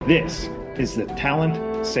This is the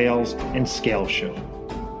Talent, Sales, and Scale Show.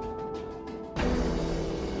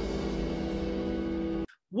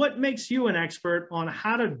 What makes you an expert on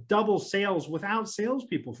how to double sales without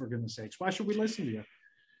salespeople, for goodness sakes? Why should we listen to you?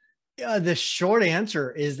 The short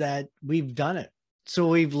answer is that we've done it. So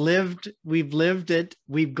we've lived it.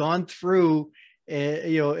 We've gone through,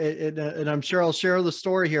 and I'm sure I'll share the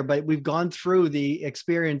story here, but we've gone through the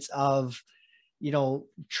experience of,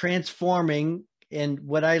 transforming and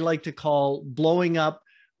what I like to call blowing up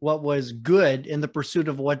what was good in the pursuit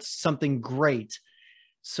of what's something great.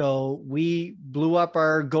 So we blew up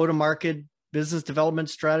our go-to-market business development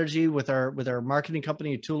strategy with our marketing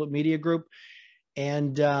company, Tulip Media Group.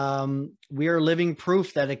 And we are living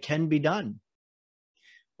proof that it can be done.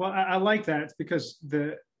 Well, I like that because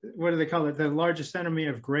what do they call it? The largest enemy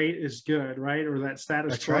of great is good, right? Or that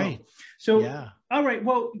status That's quo. Right. So, yeah. All right.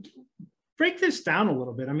 Well, break this down a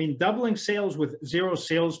little bit. I mean, doubling sales with zero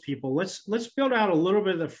salespeople. Let's build out a little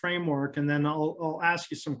bit of the framework, and then I'll ask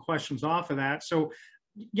you some questions off of that. So,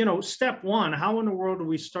 step one, how in the world do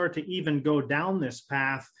we start to even go down this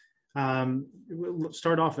path? We'll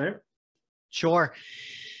start off there. Sure.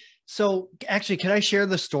 So actually, can I share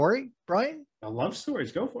the story, Brian? I love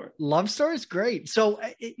stories. Go for it. Love stories. Great. So,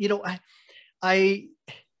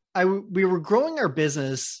 we were growing our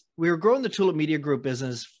business. We were growing the Tulip Media Group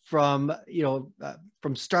business from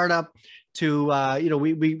startup to,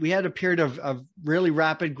 we had a period of really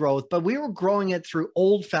rapid growth, but we were growing it through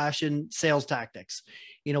old fashioned sales tactics.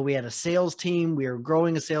 We had a sales team. We were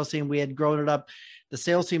growing a sales team. We had grown it up. The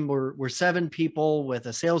sales team were 7 people with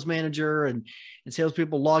a sales manager and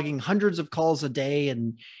salespeople logging hundreds of calls a day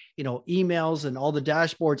and, emails and all the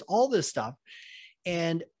dashboards, all this stuff.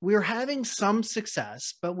 And we were having some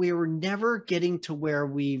success, but we were never getting to where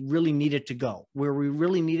we really needed to go, where we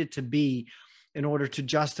really needed to be in order to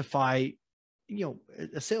justify,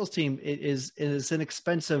 a sales team is an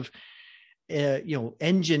expensive,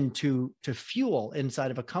 engine to fuel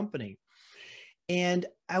inside of a company. And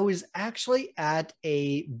I was actually at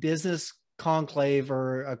a business conclave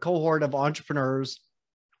or a cohort of entrepreneurs,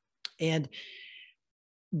 and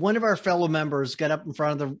one of our fellow members got up in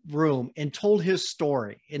front of the room and told his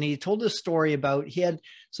story. And he told his story about,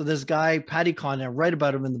 this guy, Patty Con, I write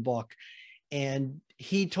about him in the book. And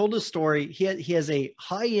he told his story. He has a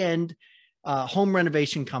high-end home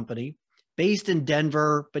renovation company based in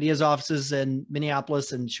Denver, but he has offices in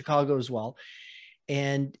Minneapolis and Chicago as well.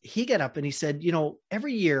 And he got up and he said,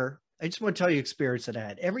 every year, I just want to tell you experience that I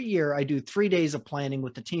had. Every year I do 3 days of planning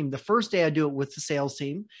with the team. The first day I do it with the sales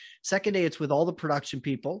team. Second day, it's with all the production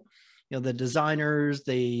people, the designers,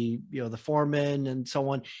 the foremen and so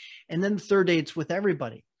on. And then the third day it's with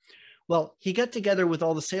everybody. Well, he got together with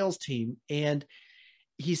all the sales team and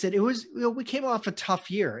he said, it was, we came off a tough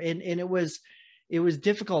year and it was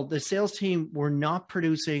difficult. The sales team were not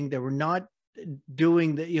producing. They were not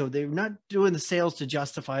doing they were not doing the sales to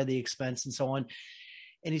justify the expense and so on.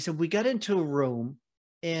 And he said, we got into a room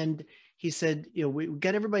and he said, we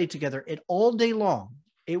got everybody together and all day long.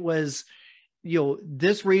 It was,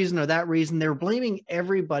 this reason or that reason. They were blaming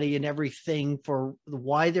everybody and everything for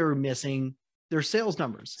why they were missing their sales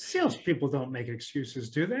numbers. Salespeople don't make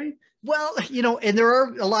excuses, do they? Well, and there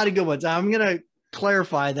are a lot of good ones. I'm going to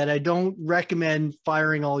clarify that I don't recommend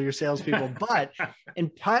firing all your salespeople, but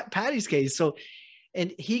in Patty's case,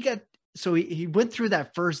 he went through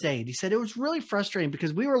that first day and he said it was really frustrating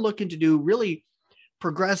because we were looking to do really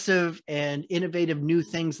progressive and innovative new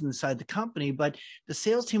things inside the company, but the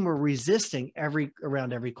sales team were resisting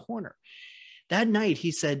around every corner. That night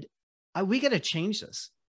he said, we got to change this.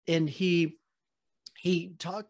 And he talked